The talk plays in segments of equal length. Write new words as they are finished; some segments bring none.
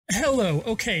Hello,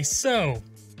 okay, so,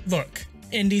 look,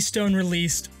 Indie Stone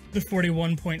released the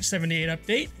 41.78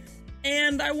 update,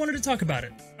 and I wanted to talk about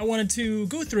it. I wanted to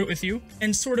go through it with you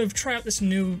and sort of try out this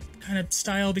new kind of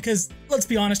style because, let's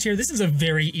be honest here, this is a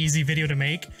very easy video to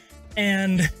make,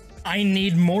 and I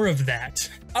need more of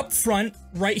that. Up front,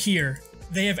 right here,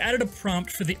 they have added a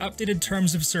prompt for the updated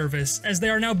terms of service as they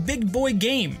are now big boy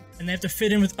game, and they have to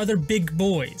fit in with other big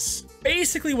boys.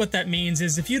 Basically what that means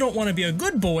is if you don't want to be a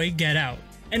good boy, get out.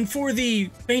 And for the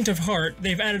faint of heart,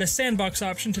 they've added a sandbox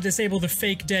option to disable the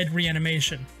fake dead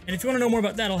reanimation. And if you want to know more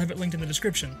about that, I'll have it linked in the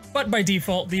description. But by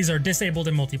default, these are disabled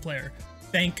in multiplayer.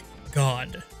 Thank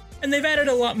God. And they've added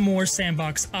a lot more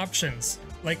sandbox options,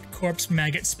 like corpse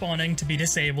maggot spawning to be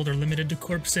disabled or limited to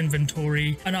corpse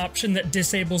inventory, an option that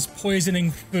disables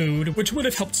poisoning food, which would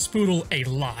have helped Spoodle a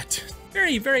lot.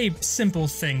 Very, very simple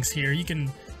things here.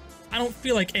 I don't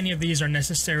feel like any of these are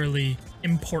necessarily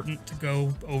important to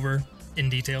go over in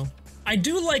detail. I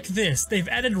do like this. They've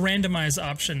added randomized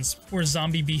options for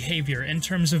zombie behavior in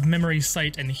terms of memory,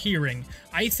 sight, and hearing.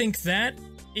 I think that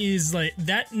is like,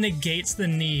 that negates the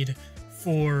need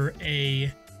for a...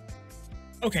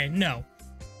 Okay, no.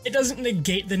 It doesn't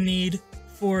negate the need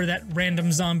for that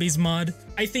random zombies mod.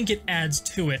 I think it adds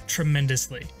to it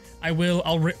tremendously.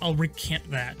 I'll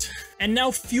recant that. And now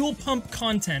fuel pump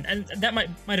content, and that might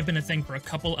have been a thing for a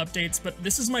couple updates, but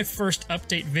this is my first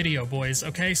update video, boys,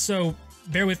 okay? So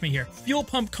bear with me here. Fuel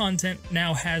pump content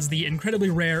now has the incredibly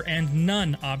rare and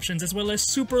none options, as well as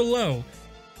super low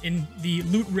in the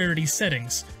loot rarity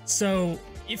settings. So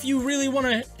if you really want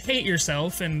to hate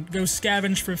yourself and go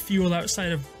scavenge for fuel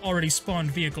outside of already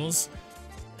spawned vehicles,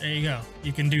 there you go.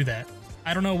 You can do that.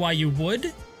 I don't know why you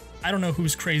would. I don't know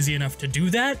who's crazy enough to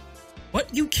do that,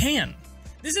 but you can.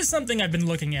 This is something I've been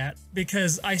looking at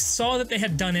because I saw that they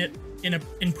had done it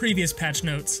in previous patch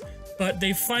notes, but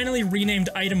they finally renamed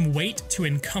item weight to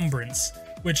encumbrance,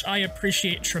 which I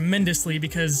appreciate tremendously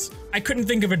because I couldn't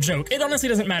think of a joke. It honestly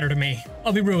doesn't matter to me.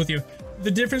 I'll be real with you. The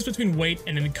difference between weight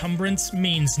and encumbrance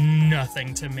means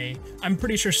nothing to me. I'm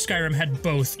pretty sure Skyrim had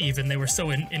both even. They were so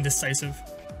indecisive.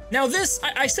 Now this,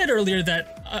 I said earlier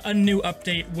that a new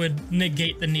update would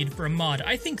negate the need for a mod.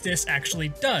 I think this actually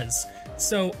does.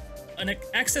 So, an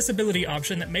accessibility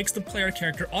option that makes the player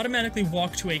character automatically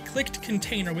walk to a clicked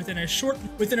container within a short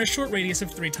radius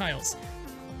of 3 tiles.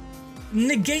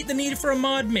 Negate the need for a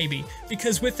mod, maybe,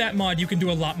 because with that mod you can do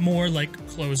a lot more, like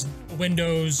close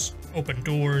windows, open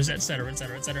doors, etc,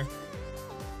 etc, etc.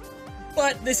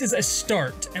 But this is a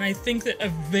start, and I think that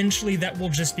eventually that will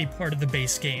just be part of the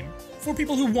base game. For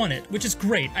people who want it, which is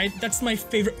great. That's my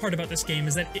favorite part about this game,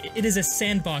 is that it is a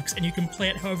sandbox and you can play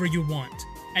it however you want.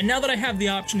 And now that I have the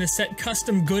option to set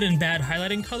custom good and bad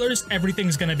highlighting colors,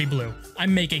 everything's gonna be blue.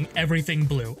 I'm making everything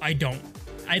blue. I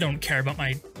don't care about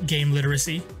my game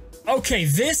literacy. Okay,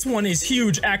 this one is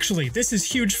huge, actually. This is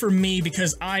huge for me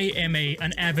because I am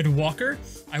an avid walker.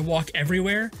 I walk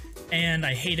everywhere, and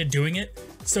I hated doing it.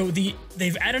 So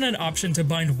they've added an option to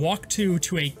bind walk to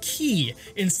a key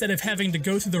instead of having to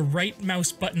go through the right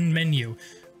mouse button menu.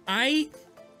 I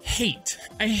hate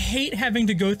having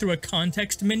to go through a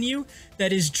context menu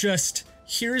that is just,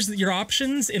 here's your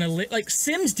options in a like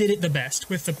Sims did it the best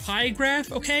with the pie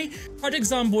graph, okay? Project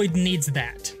Zomboid needs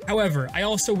that. However, I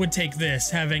also would take this,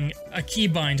 having a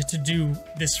keybind to do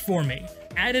this for me.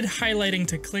 Added highlighting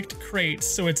to clicked crates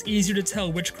so it's easier to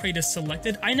tell which crate is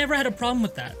selected. I never had a problem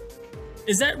with that.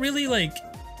 Is that really, like,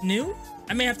 new?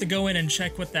 I may have to go in and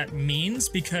check what that means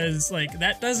because, like,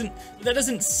 that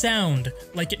doesn't sound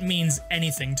like it means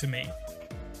anything to me.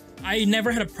 I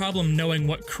never had a problem knowing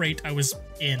what crate I was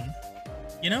in.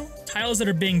 You know? Tiles that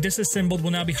are being disassembled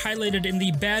will now be highlighted in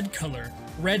the bad color,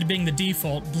 red being the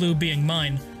default, blue being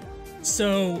mine.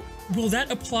 So, will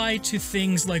that apply to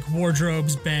things like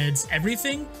wardrobes, beds,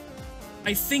 everything?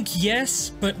 I think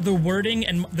yes, but the wording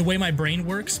and the way my brain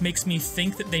works makes me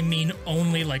think that they mean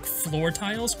only like floor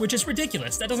tiles, which is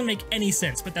ridiculous. That doesn't make any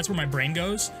sense, but that's where my brain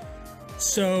goes.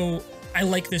 So I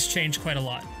like this change quite a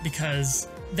lot because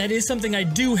that is something I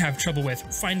do have trouble with,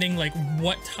 finding like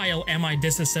what tile am I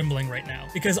disassembling right now?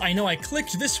 Because I know I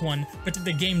clicked this one, but did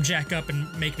the game jack up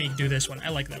and make me do this one? I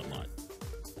like that a lot.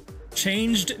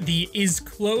 Changed the is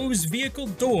close vehicle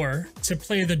door to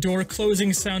play the door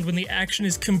closing sound when the action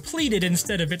is completed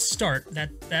instead of its start.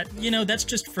 You know, that's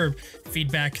just for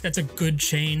feedback. That's a good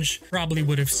change. Probably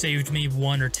would have saved me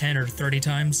 1 or 10 or 30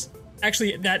 times.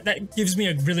 Actually, that gives me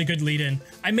a really good lead in.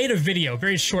 I made a video,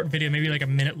 very short video, maybe like a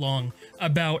minute long,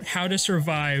 about how to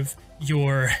survive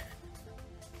your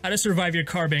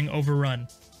car being overrun.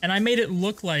 And I made it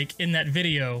look like in that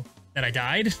video that I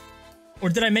died. Or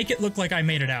did I make it look like I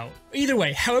made it out? Either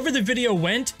way, however the video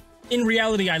went, in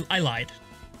reality, I lied.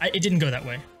 It didn't go that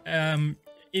way.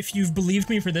 If you've believed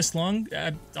me for this long,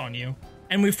 it's on you.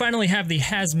 And we finally have the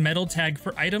has metal tag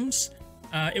for items.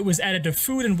 It was added to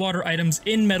food and water items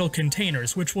in metal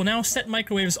containers, which will now set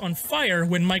microwaves on fire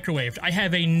when microwaved. I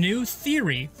have a new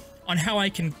theory on how I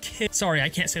can sorry, I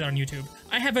can't say that on YouTube.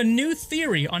 I have a new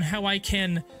theory on how I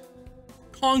can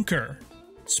conquer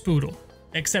Spoodle.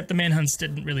 Except the manhunts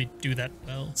didn't really do that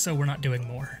well, so we're not doing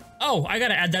more. Oh, I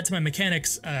gotta add that to my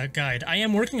mechanics guide. I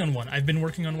am working on one. I've been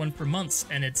working on one for months,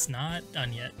 and it's not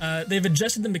done yet. They've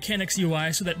adjusted the mechanics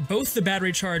UI so that both the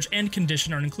battery charge and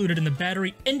condition are included in the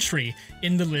battery entry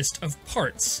in the list of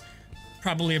parts.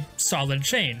 Probably a solid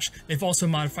change. They've also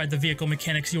modified the vehicle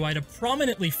mechanics UI to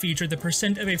prominently feature the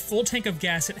percent of a full tank of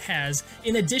gas it has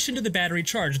in addition to the battery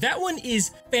charge. That one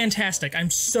is fantastic. I'm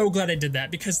so glad I did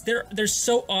that because there's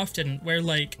so often where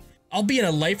like, I'll be in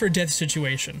a life or death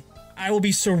situation. I will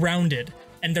be surrounded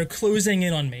and they're closing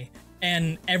in on me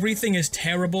and everything is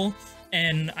terrible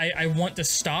and I want to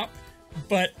stop,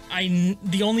 but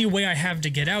the only way I have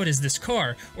to get out is this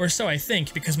car, or so I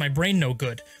think, because my brain no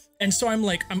good. And so I'm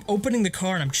opening the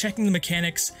car and I'm checking the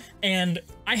mechanics and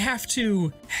I have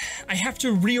to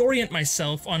reorient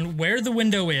myself on where the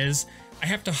window is. I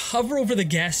have to hover over the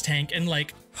gas tank and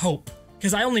like hope,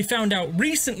 because I only found out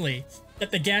recently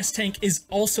that the gas tank is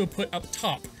also put up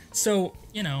top. So,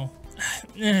 you know,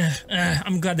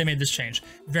 I'm glad they made this change.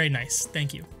 Very nice.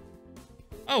 Thank you.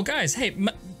 Oh, guys, hey,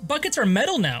 buckets are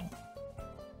metal now.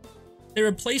 They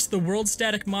replaced the world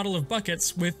static model of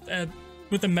buckets with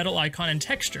a metal icon and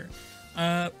texture.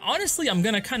 Honestly, I'm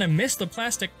gonna kind of miss the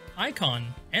plastic icon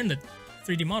and the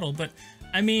 3D model, but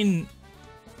I mean,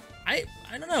 I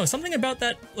don't know, something about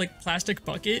that like plastic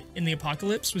bucket in the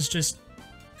apocalypse was just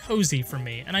cozy for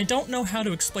me, and I don't know how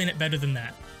to explain it better than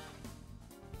that.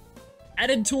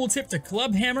 Added tooltip to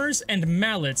club hammers and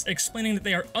mallets, explaining that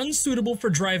they are unsuitable for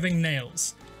driving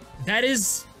nails. That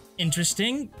is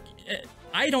interesting.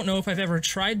 I don't know if I've ever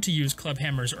tried to use club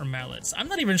hammers or mallets. I'm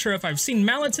not even sure if I've seen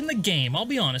mallets in the game, I'll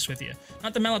be honest with you.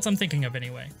 Not the mallets I'm thinking of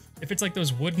anyway. If it's like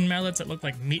those wooden mallets that look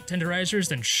like meat tenderizers,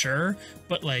 then sure.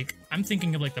 But like, I'm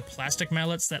thinking of like the plastic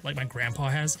mallets that like my grandpa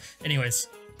has. Anyways,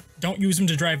 don't use them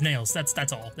to drive nails.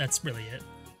 That's all. That's really it.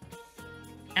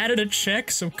 Added a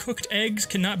check so cooked eggs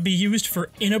cannot be used for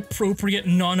inappropriate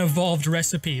non-evolved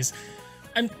recipes.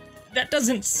 That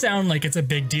doesn't sound like it's a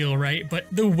big deal, right? But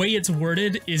the way it's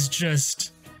worded is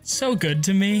just so good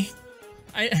to me.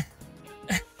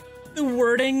 The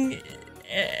wording,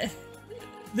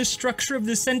 the structure of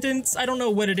the sentence, I don't know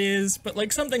what it is, but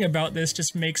like something about this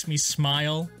just makes me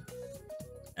smile.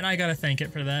 And I gotta thank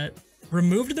it for that.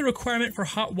 Removed the requirement for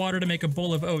hot water to make a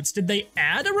bowl of oats. Did they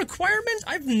add a requirement?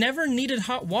 I've never needed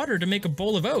hot water to make a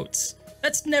bowl of oats.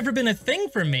 That's never been a thing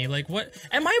for me. Like, what?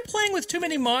 Am I playing with too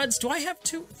many mods? Do I have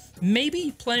to?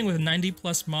 Maybe playing with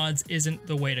 90+ mods isn't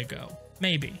the way to go.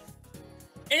 Maybe.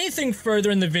 Anything further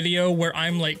in the video where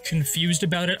I'm, like, confused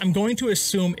about it, I'm going to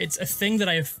assume it's a thing that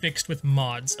I have fixed with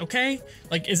mods, okay?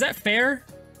 Like, is that fair?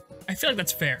 I feel like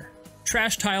that's fair.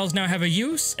 Trash tiles now have a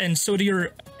use, and so do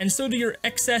your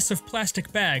excess of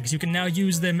plastic bags. You can now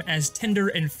use them as tinder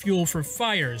and fuel for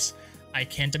fires. I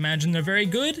can't imagine they're very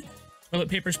good. Toilet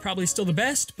paper's probably still the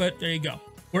best, but there you go.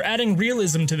 We're adding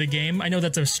realism to the game. I know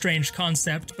that's a strange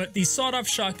concept, but the sawed-off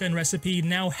shotgun recipe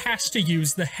now has to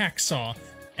use the hacksaw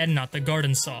and not the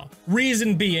garden saw.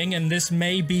 Reason being, and this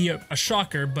may be a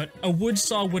shocker, but a wood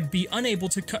saw would be unable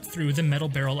to cut through the metal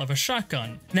barrel of a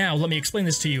shotgun. Now, let me explain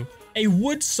this to you. A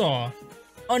wood saw,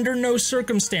 under no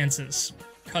circumstances,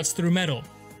 cuts through metal.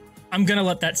 I'm gonna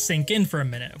let that sink in for a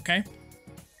minute, okay?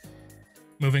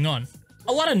 Moving on.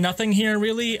 A lot of nothing here,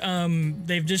 really.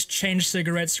 They've just changed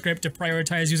cigarette script to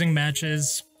prioritize using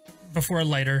matches before a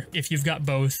lighter, if you've got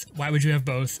both. Why would you have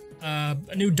both? A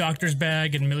new doctor's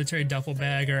bag and military duffel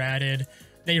bag are added.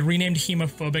 They renamed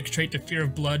hemophobic trait to fear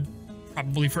of blood,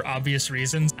 probably for obvious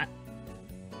reasons.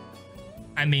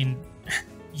 I mean,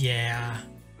 yeah.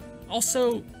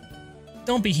 Also,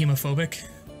 don't be hemophobic.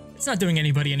 It's not doing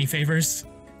anybody any favors.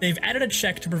 They've added a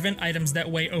check to prevent items that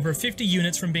weigh over 50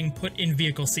 units from being put in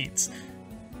vehicle seats.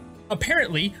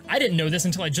 Apparently, I didn't know this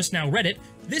until I just now read it,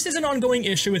 this is an ongoing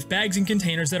issue with bags and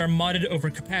containers that are modded over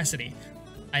capacity.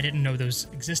 I didn't know those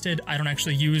existed. I don't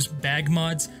actually use bag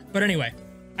mods. But anyway,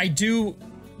 I do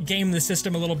game the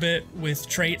system a little bit with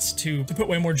traits to put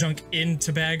way more junk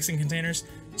into bags and containers.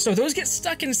 So those get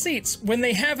stuck in seats when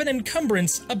they have an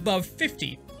encumbrance above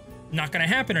 50. Not gonna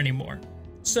happen anymore.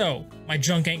 So, my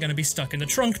junk ain't gonna be stuck in the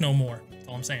trunk no more. That's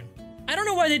all I'm saying. I don't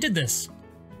know why they did this.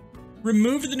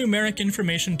 Removed the numeric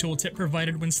information tooltip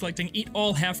provided when selecting eat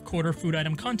all half-quarter food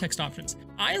item context options.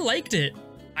 I liked it.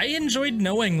 I enjoyed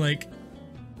knowing, like,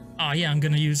 oh yeah, I'm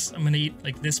gonna eat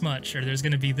like this much, or there's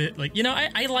gonna be this, like, you know,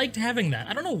 I liked having that.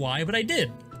 I don't know why, but I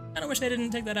did. I don't wish they didn't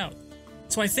take that out.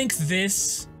 So I think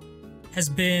this has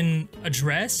been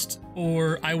addressed,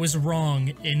 or I was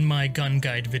wrong in my gun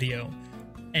guide video.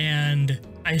 And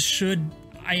I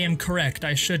am correct,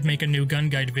 I should make a new gun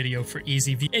guide video for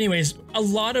Easy V. Anyways, a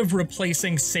lot of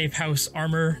replacing safe house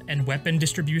armor and weapon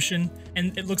distribution,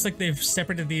 and it looks like they've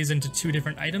separated these into 2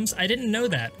 different items. I didn't know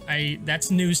that.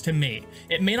 That's news to me.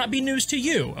 It may not be news to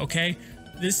you, okay?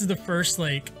 This is the first,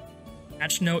 like,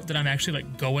 patch note that I'm actually,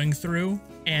 like, going through,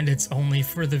 and it's only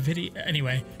for the video.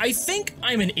 Anyway, I think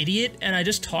I'm an idiot, and I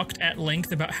just talked at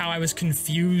length about how I was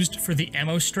confused for the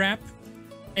ammo strap,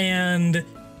 and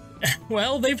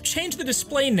well, they've changed the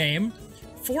display name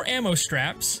for ammo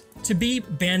straps to be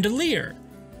bandolier,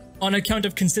 on account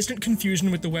of consistent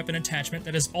confusion with the weapon attachment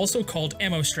that is also called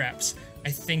ammo straps. I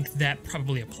think that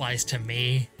probably applies to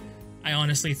me.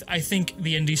 I think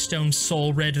the Indie Stone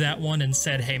soul read that one and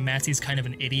said, hey, Mattsi's kind of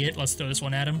an idiot, let's throw this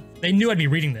one at him. They knew I'd be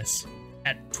reading this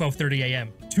at 12:30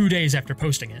 a.m., 2 days after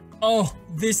posting it. Oh,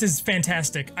 this is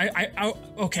fantastic.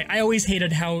 Okay, I always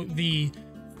hated how the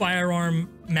firearm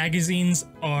magazines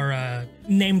are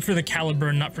named for the caliber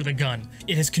and not for the gun.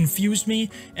 It has confused me,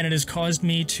 and it has caused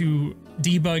me to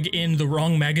debug in the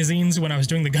wrong magazines when I was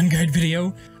doing the gun guide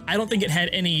video. I don't think it had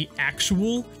any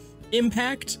actual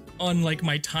impact on like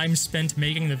my time spent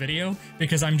making the video,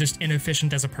 because I'm just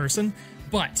inefficient as a person,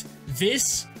 but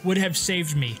this would have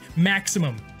saved me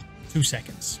maximum 2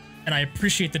 seconds. And I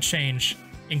appreciate the change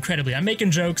incredibly. I'm making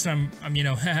jokes, and I'm you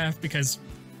know, because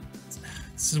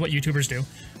this is what YouTubers do.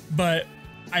 But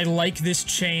I like this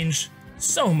change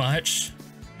so much.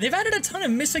 They've added a ton of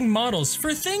missing models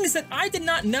for things that I did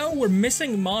not know were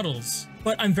missing models.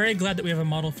 But I'm very glad that we have a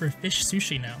model for fish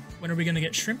sushi now. When are we gonna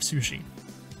get shrimp sushi?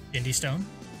 Indie Stone,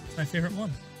 it's my favorite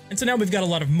one. And so now we've got a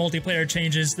lot of multiplayer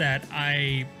changes that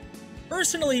I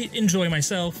personally enjoy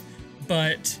myself,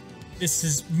 but this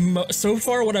is, so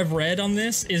far what I've read on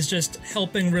this is just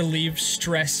helping relieve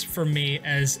stress for me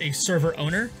as a server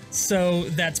owner. So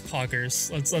that's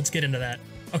poggers. Let's get into that.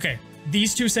 Okay,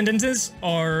 these 2 sentences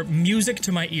are music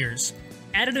to my ears.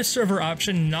 Added a server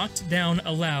option, knocked down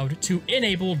allowed, to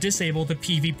disable the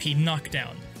PvP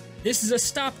knockdown. This is a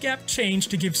stopgap change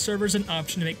to give servers an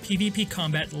option to make PvP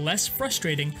combat less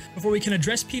frustrating before we can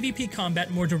address PvP combat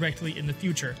more directly in the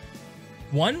future.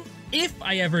 1, if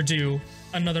I ever do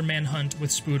another manhunt with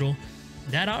Spoodle,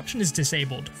 that option is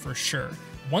disabled for sure.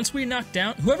 Once we knock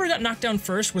down, whoever got knocked down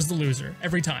first was the loser,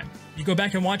 every time. You go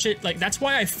back and watch it, like, that's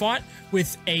why I fought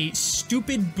with a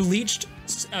stupid bleached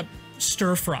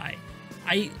stir fry.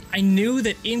 I knew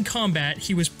that in combat,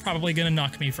 he was probably gonna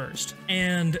knock me first,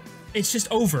 and it's just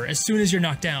over as soon as you're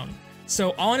knocked down.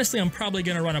 So honestly, I'm probably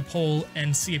gonna run a poll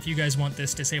and see if you guys want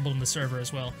this disabled in the server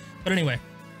as well. But anyway,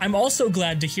 I'm also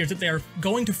glad to hear that they are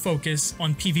going to focus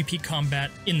on PvP combat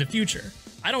in the future.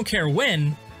 I don't care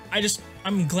when,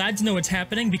 I'm glad to know it's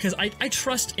happening, because I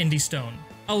trust Indie Stone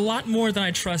a lot more than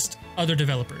I trust other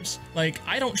developers. Like,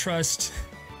 I don't trust...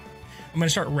 I'm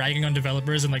gonna start ragging on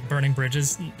developers and like burning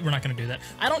bridges. We're not gonna do that.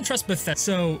 I don't trust Bethesda,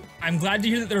 so I'm glad to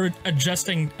hear that they're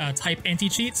adjusting type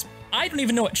anti-cheats. I don't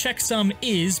even know what checksum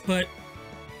is, but...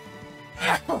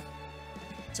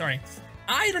 Sorry.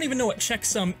 I don't even know what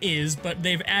checksum is, but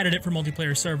they've added it for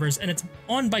multiplayer servers, and it's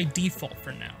on by default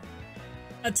for now.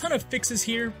 A ton of fixes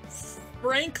here,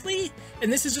 frankly,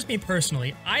 and this is just me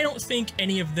personally, I don't think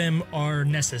any of them are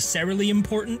necessarily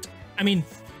important. I mean,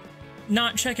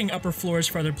 not checking upper floors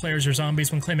for other players or zombies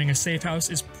when claiming a safe house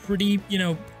is pretty, you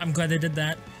know, I'm glad they did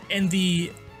that. And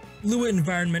the Lua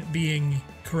environment being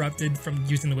corrupted from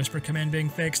using the whisper command being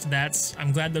fixed,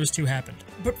 I'm glad those 2 happened.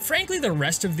 But frankly, the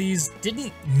rest of these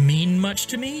didn't mean much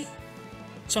to me.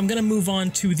 So I'm gonna move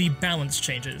on to the balance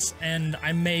changes, and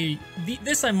I might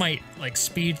like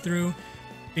speed through,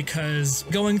 because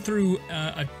going through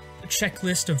a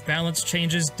checklist of balance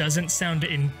changes doesn't sound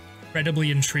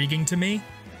incredibly intriguing to me.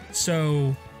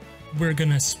 So we're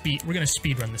gonna speed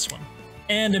run this one.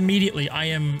 And immediately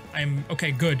I'm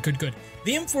okay, good.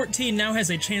 The M14 now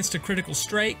has a chance to critical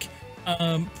strike.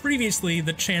 Previously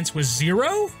the chance was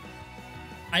 0.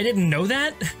 I didn't know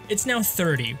that. It's now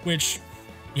 30, which,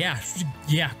 yeah,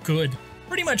 good.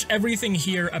 Pretty much everything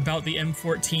here about the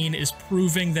M14 is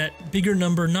proving that bigger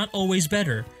number not always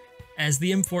better, as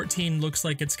the M14 looks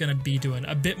like it's gonna be doing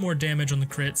a bit more damage on the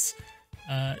crits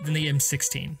than the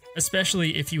M16,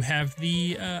 especially if you have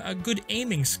a good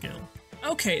aiming skill.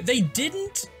 Okay,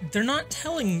 they're not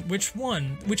telling which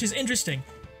one, which is interesting.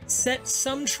 Set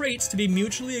some traits to be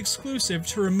mutually exclusive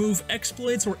to remove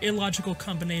exploits or illogical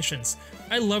combinations.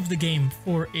 I love the game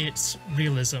for its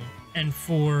realism and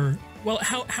for, well,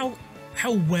 how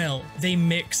how well they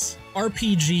mix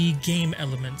RPG game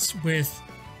elements with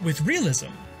realism.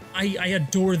 I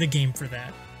adore the game for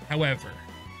that. However,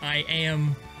 I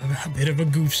am a bit of a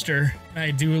goofster.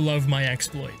 I do love my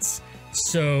exploits.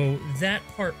 So that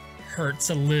part hurts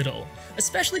a little,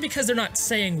 especially because they're not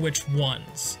saying which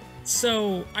ones.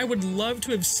 So I would love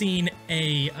to have seen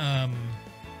a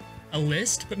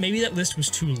list, but maybe that list was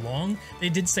too long. They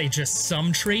did say just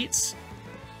some traits.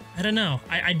 I don't know.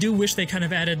 I do wish they kind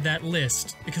of added that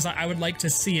list, because I would like to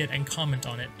see it and comment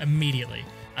on it immediately.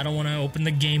 I don't want to open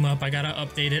the game up. I gotta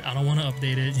update it. I don't want to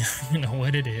update it. You know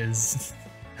what it is.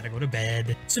 Gotta go to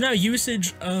bed. So now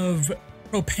usage of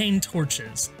propane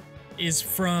torches is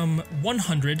from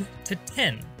 100 to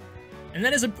 10. And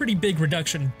that is a pretty big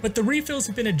reduction, but the refills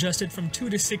have been adjusted from 2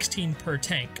 to 16 per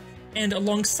tank. And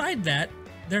alongside that,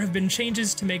 there have been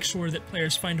changes to make sure that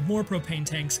players find more propane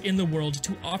tanks in the world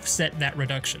to offset that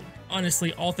reduction.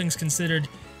 Honestly, all things considered,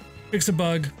 fix a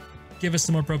bug, give us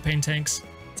some more propane tanks,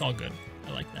 it's all good.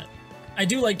 I like that. I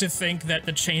do like to think that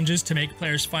the changes to make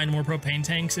players find more propane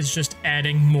tanks is just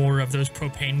adding more of those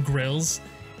propane grills.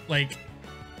 Like,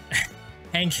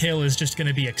 Hank Hill is just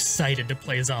gonna be excited to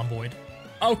play Zomboid.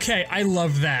 Okay, I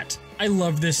love that. I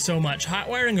love this so much. Hot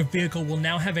wiring a vehicle will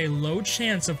now have a low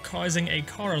chance of causing a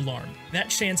car alarm, that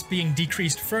chance being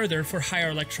decreased further for higher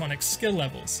electronic skill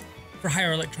levels. For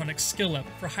higher electronic skill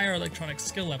level. For higher electronic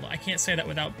skill level. I can't say that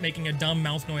without making a dumb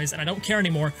mouth noise, and I don't care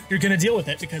anymore. You're gonna deal with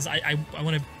it, because I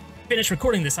want to finish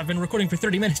recording this. I've been recording for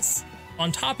 30 minutes.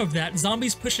 On top of that,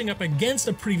 zombies pushing up against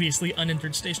a previously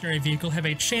unentered stationary vehicle have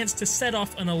a chance to set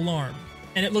off an alarm.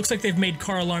 And it looks like they've made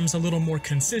car alarms a little more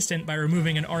consistent by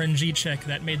removing an RNG check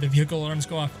that made the vehicle alarms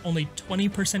go off only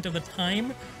 20% of the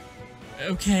time.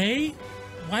 Okay,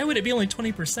 why would it be only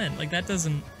 20%? Like, that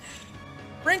doesn't...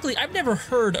 Frankly, I've never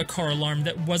heard a car alarm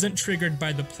that wasn't triggered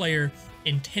by the player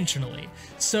intentionally.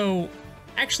 So,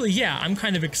 actually, yeah, I'm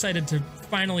kind of excited to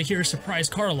finally hear surprise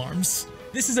car alarms.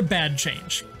 This is a bad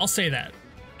change, I'll say that.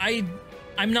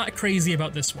 I'm not crazy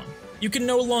about this one. You can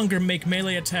no longer make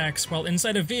melee attacks while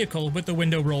inside a vehicle with the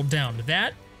window rolled down.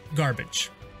 That? Garbage.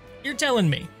 You're telling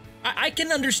me. I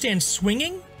can understand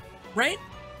swinging, right?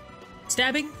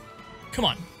 Stabbing? Come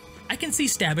on. I can see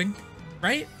stabbing,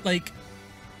 right? Like,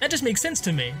 that just makes sense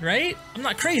to me, right? I'm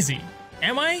not crazy.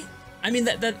 Am I? I mean,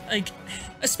 that like,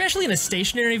 especially in a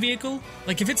stationary vehicle,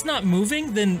 like, if it's not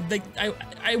moving, then, like,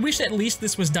 I wish at least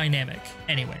this was dynamic.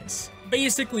 Anyways.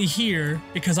 Basically here,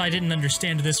 because I didn't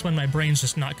understand this one, my brain's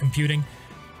just not computing,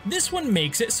 this one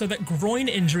makes it so that groin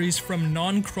injuries from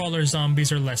non-crawler zombies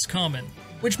are less common.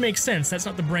 Which makes sense, that's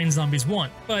not the brain zombies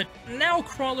want. But now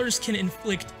crawlers can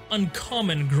inflict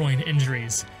uncommon groin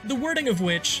injuries, the wording of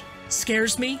which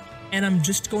scares me, and I'm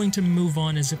just going to move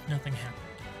on as if nothing happened.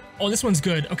 Oh, this one's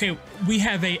good. Okay, we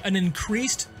have an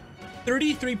increased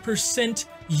 33%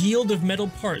 yield of metal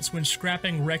parts when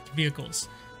scrapping wrecked vehicles.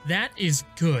 That is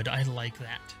good. I like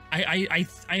that.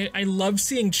 I love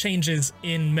seeing changes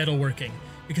in metalworking,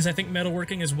 because I think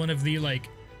metalworking is one of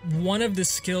the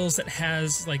skills that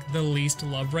has like the least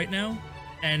love right now,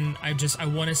 and I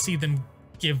want to see them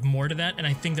give more to that, and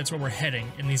I think that's where we're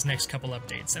heading in these next couple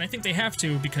updates. And I think they have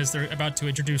to, because they're about to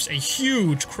introduce a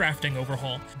huge crafting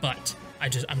overhaul. But I'm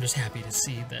just happy to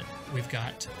see that we've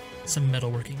got some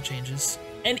metalworking changes.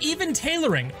 And even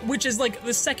tailoring, which is like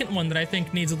the second one that I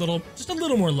think needs just a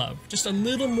little more love, just a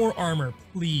little more armor,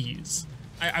 please.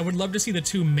 I would love to see the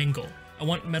two mingle. I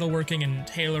want metalworking and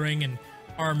tailoring and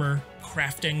armor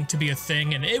crafting to be a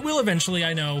thing, and it will eventually,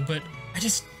 I know, but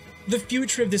the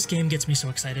future of this game gets me so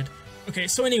excited. Okay,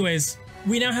 so anyways,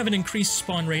 we now have an increased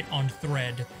spawn rate on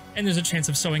thread, and there's a chance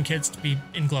of sewing kits to be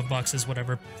in glove boxes,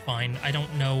 whatever, fine. I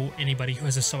don't know anybody who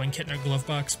has a sewing kit in their glove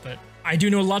box, but I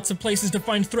do know lots of places to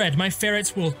find thread. My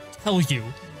ferrets will tell you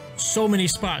so many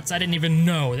spots I didn't even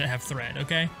know that have thread,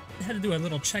 okay? I had to do a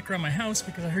little check around my house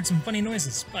because I heard some funny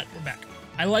noises, but we're back.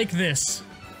 I like this.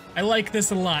 I like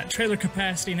this a lot. Trailer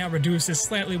capacity now reduces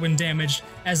slightly when damaged,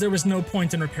 as there was no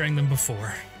point in repairing them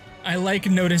before. I like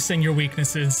noticing your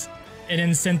weaknesses and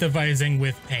incentivizing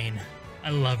with pain.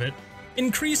 I love it.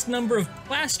 Increased number of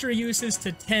plaster uses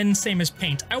to 10, same as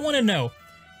paint. I want to know,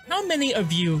 how many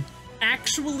of you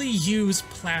actually use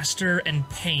plaster and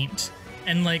paint?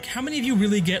 And like, how many of you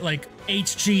really get like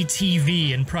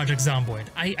HGTV in Project Zomboid?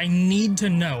 I need to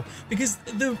know, because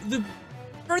the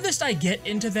furthest I get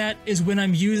into that is when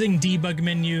I'm using debug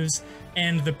menus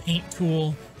and the paint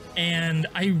tool, and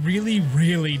I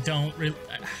really don't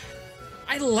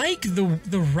I like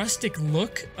the rustic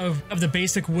look of the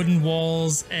basic wooden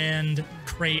walls and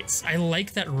crates. I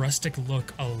like that rustic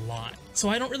look a lot. So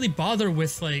I don't really bother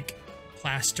with like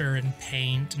plaster and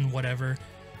paint and whatever.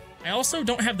 I also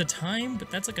don't have the time, but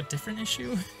that's like a different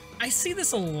issue. I see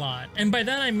this a lot, and by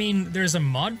that I mean there's a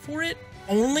mod for it.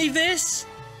 Only this?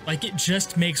 Like, it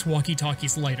just makes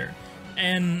walkie-talkies lighter.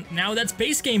 And now that's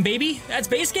base game, baby! That's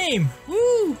base game!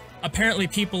 Woo! Apparently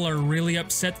people are really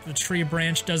upset that the tree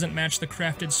branch doesn't match the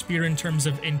crafted spear in terms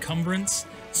of encumbrance,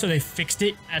 so they fixed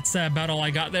it. That's about all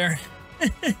I got there.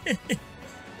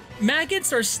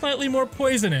 Maggots are slightly more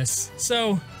poisonous,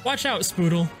 so watch out,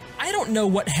 Spoodle. I don't know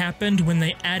what happened when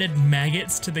they added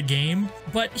maggots to the game,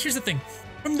 but here's the thing.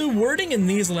 From the wording in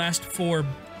these last 4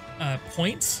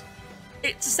 points,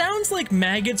 it sounds like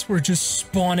maggots were just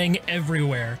spawning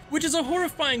everywhere, which is a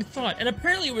horrifying thought, and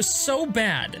apparently it was so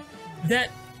bad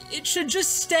that it should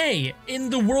just stay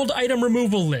in the world item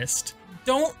removal list.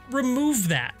 Don't remove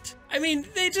that. I mean,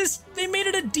 they made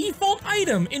it a default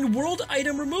item in world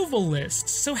item removal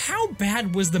lists. So how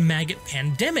bad was the maggot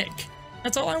pandemic?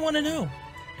 That's all I want to know.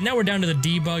 And now we're down to the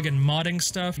debug and modding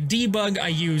stuff. Debug I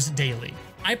use daily.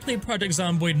 I play Project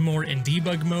Zomboid more in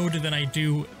debug mode than I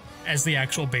do as the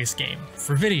actual base game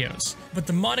for videos. But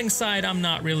the modding side I'm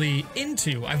not really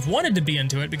into. I've wanted to be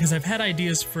into it because I've had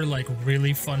ideas for like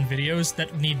really fun videos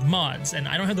that need mods, and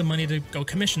I don't have the money to go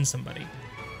commission somebody.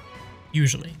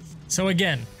 Usually. So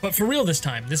again, but for real this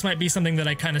time, this might be something that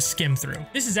I kind of skim through.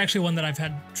 This is actually one that I've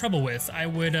had trouble with. I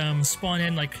would spawn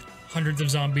in like hundreds of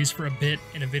zombies for a bit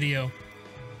in a video,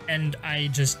 and I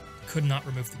just could not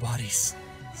remove the bodies.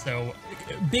 So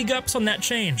big ups on that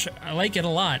change. I like it a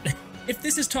lot. If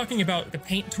this is talking about the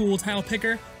paint tool tile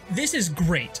picker, this is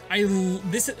great.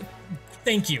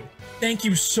 Thank you. Thank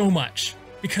you so much,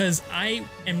 because I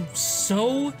am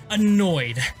so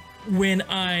annoyed when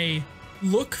I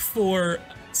look for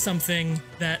something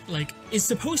that like is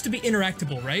supposed to be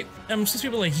interactable, right? I'm supposed to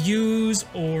be able to like use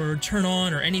or turn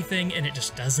on or anything, and it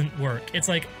just doesn't work. It's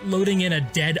like loading in a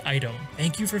dead item.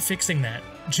 Thank you for fixing that.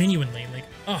 Genuinely, like,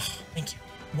 oh, thank you.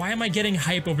 Why am I getting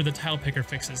hype over the tile picker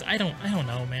fixes? I don't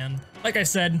know, man. Like I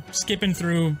said, skipping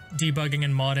through debugging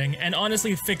and modding, and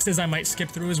honestly fixes I might skip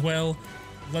through as well.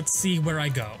 Let's see where I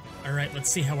go. All right,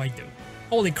 let's see how I do.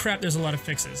 Holy crap, there's a lot of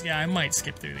fixes. Yeah, I might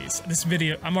skip through these. This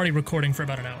video, I'm already recording for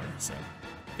about an hour, so.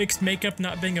 Fixed makeup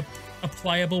not being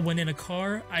applicable when in a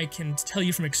car, I can tell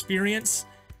you from experience.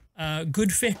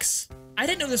 Good fix. I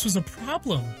didn't know this was a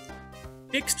problem.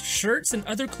 Fixed shirts and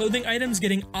other clothing items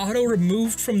getting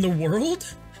auto-removed from the world?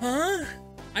 Huh?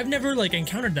 I've never, like,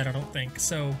 encountered that, I don't think.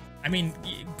 So, I mean,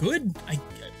 good.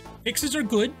 Fixes are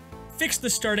good. Fix the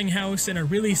starting house in a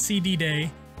really seedy day,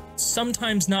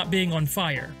 sometimes not being on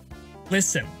fire.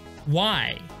 Listen,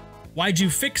 why? Why'd you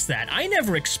fix that? I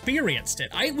never experienced it.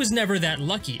 I was never that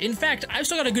lucky. In fact, I've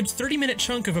still got a good 30-minute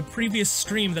chunk of a previous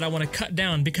stream that I want to cut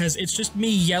down because it's just me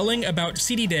yelling about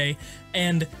CD Day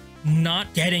and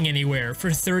not getting anywhere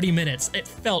for 30 minutes. It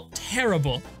felt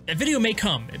terrible. That video may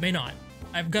come, it may not.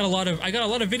 I got a lot of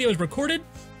videos recorded,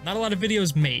 not a lot of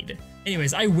videos made.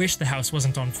 Anyways, I wish the house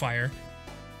wasn't on fire.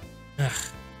 Ugh.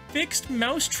 Fixed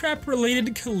mousetrap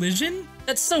related collision?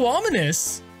 That's so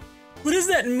ominous. What does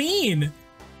that mean?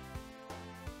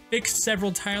 Fixed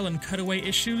several tile and cutaway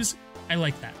issues. I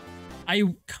like that. I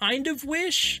kind of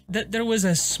wish that there was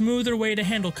a smoother way to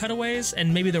handle cutaways,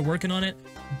 and maybe they're working on it.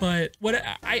 But what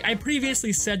I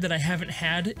previously said that I haven't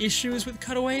had issues with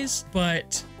cutaways,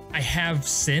 but I have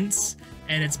since,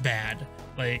 and it's bad.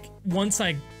 Like once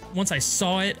I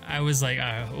saw it, I was like,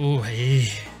 oh, hey.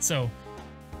 So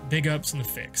big ups on the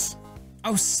fix.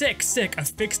 Oh, sick. A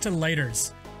fix to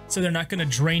lighters, so they're not gonna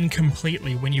drain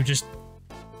completely when you just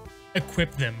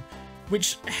equip them,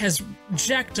 which has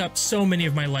jacked up so many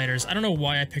of my lighters. I don't know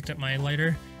why I picked up my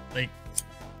lighter. Like,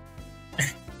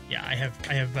 yeah,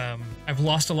 I've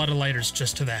lost a lot of lighters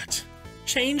just to that.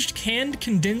 Changed canned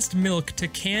condensed milk to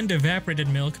canned evaporated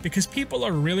milk because people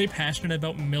are really passionate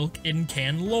about milk in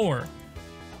can lore.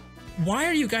 Why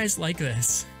are you guys like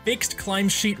this? Fixed climb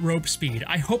sheet rope speed.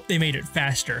 I hope they made it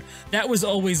faster. That was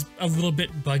always a little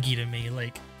bit buggy to me.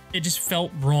 Like, it just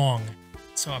felt wrong.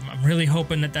 So I'm really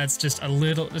hoping that that's just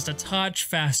a touch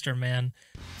faster, man.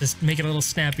 Just make it a little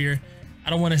snappier. I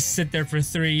don't want to sit there for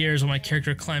 3 years while my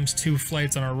character climbs 2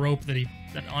 flights on a rope that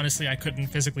honestly I couldn't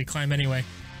physically climb anyway.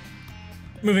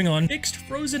 Moving on. Fixed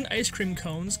frozen ice cream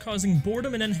cones causing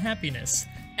boredom and unhappiness.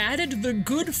 Added the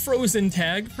good frozen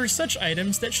tag for such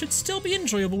items that should still be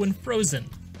enjoyable when frozen.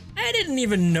 I didn't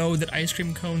even know that ice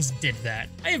cream cones did that.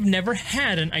 I have never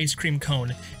had an ice cream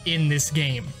cone in this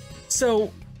game.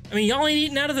 So, I mean, y'all ain't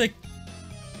eating out of the...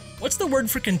 What's the word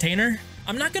for container?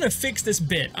 I'm not gonna fix this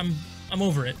bit. I'm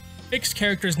over it. Fixed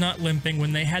characters not limping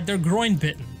when they had their groin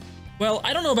bitten. Well,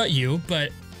 I don't know about you,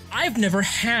 but I've never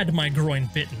had my groin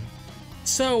bitten.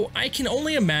 So I can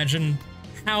only imagine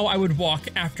how I would walk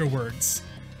afterwards.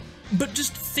 But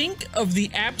just think of the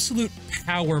absolute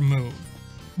power move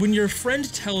when your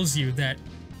friend tells you that,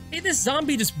 hey, this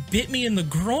zombie just bit me in the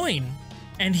groin,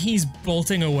 and he's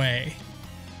bolting away.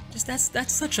 Just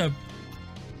that's such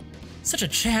a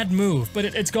Chad move, but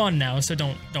it's gone now, so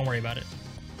don't worry about it.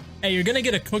 Hey, you're gonna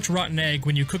get a cooked rotten egg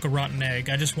when you cook a rotten egg.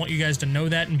 I just want you guys to know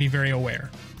that and be very aware,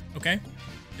 okay?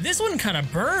 This one kind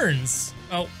of burns.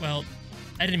 Oh, well,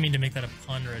 I didn't mean to make that a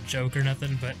pun or a joke or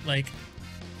nothing, but like,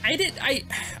 I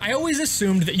always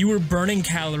assumed that you were burning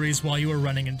calories while you were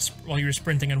running and while you were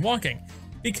sprinting and walking,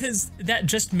 because that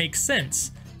just makes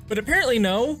sense. But apparently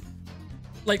no.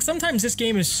 Like, sometimes this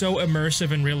game is so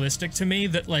immersive and realistic to me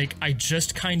that, like, I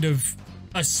just kind of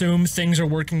assume things are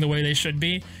working the way they should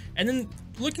be. And then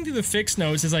looking through the fix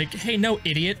notes is like, hey, no,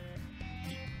 idiot.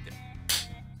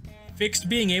 Fixed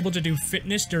being able to do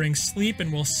fitness during sleep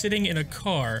and while sitting in a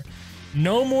car.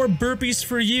 No more burpees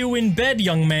for you in bed,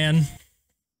 young man.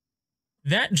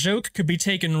 That joke could be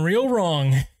taken real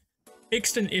wrong.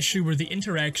 Fixed an issue where the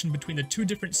interaction between the two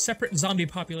different separate zombie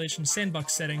population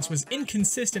sandbox settings was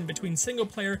inconsistent between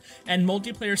single-player and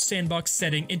multiplayer sandbox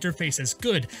setting interfaces.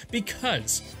 Good,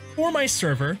 because for my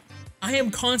server, I am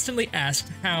constantly asked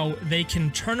how they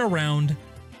can turn around,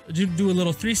 do a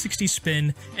little 360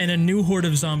 spin, and a new horde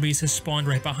of zombies has spawned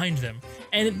right behind them.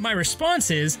 And my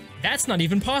response is, that's not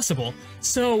even possible.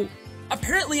 So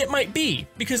apparently it might be,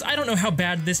 because I don't know how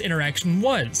bad this interaction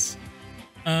was.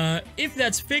 If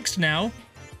that's fixed now,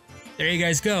 there you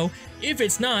guys go. If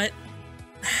it's not,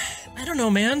 I don't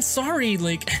know, man. Sorry,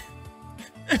 like,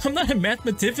 I'm not a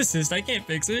mathematicist. I can't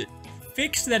fix it.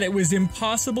 Fixed that it was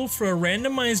impossible for a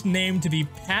randomized name to be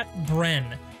Pat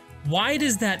Bren. Why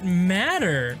does that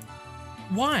matter?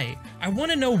 Why? I want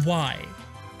to know why.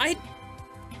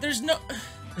 There's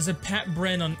a Pat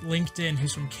Bren on LinkedIn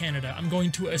who's from Canada. I'm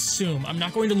going to assume. I'm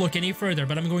not going to look any further,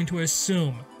 but I'm going to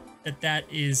assume that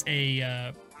is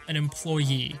an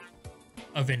employee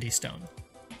of IndieStone.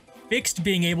 Fixed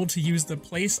being able to use the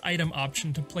place item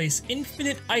option to place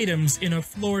infinite items in a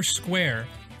floor square.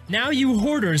 Now you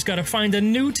hoarders gotta find a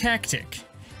new tactic.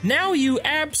 Now you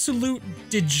absolute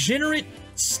degenerate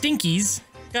stinkies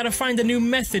gotta find a new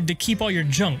method to keep all your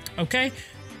junk, okay?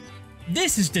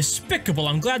 This is despicable.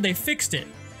 I'm glad they fixed it.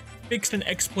 Fixed an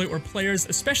exploit where players,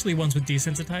 especially ones with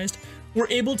desensitized, were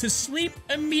able to sleep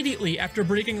immediately after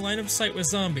breaking line of sight with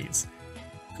zombies.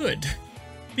 Good.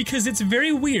 Because it's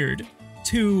very weird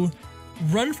to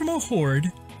run from a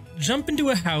horde, jump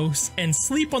into a house, and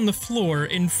sleep on the floor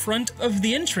in front of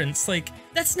the entrance. Like,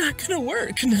 that's not gonna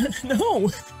work. No.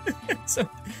 So,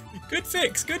 good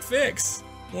fix, good fix.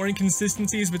 More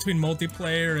inconsistencies between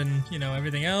multiplayer and, you know,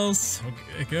 everything else.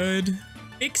 Okay, good.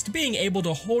 Fixed being able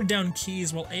to hold down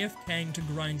keys while AFKing to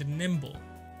grind nimble.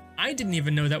 I didn't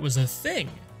even know that was a thing.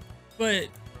 But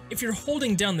if you're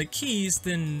holding down the keys,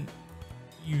 then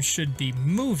you should be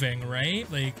moving, right?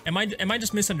 Like, am I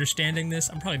just misunderstanding this?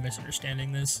 I'm probably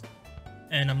misunderstanding this,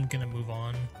 and I'm gonna move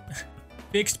on.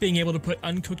 Fixed being able to put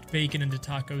uncooked bacon into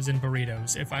tacos and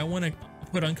burritos. If I want to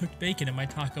put uncooked bacon in my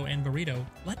taco and burrito,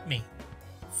 let me.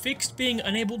 Fixed being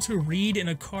unable to read in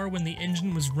a car when the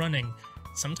engine was running.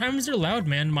 Sometimes they're loud,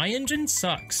 man. My engine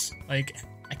sucks. Like,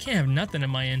 I can't have nothing in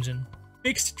my engine.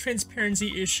 Fixed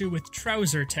transparency issue with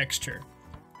trouser texture.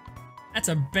 That's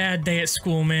a bad day at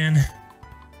school, man.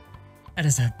 That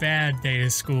is a bad day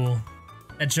at school.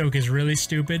 That joke is really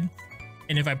stupid,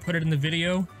 and if I put it in the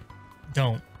video,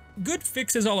 don't. Good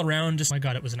fixes all around, just, oh my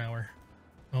god, it was an hour.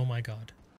 Oh my god.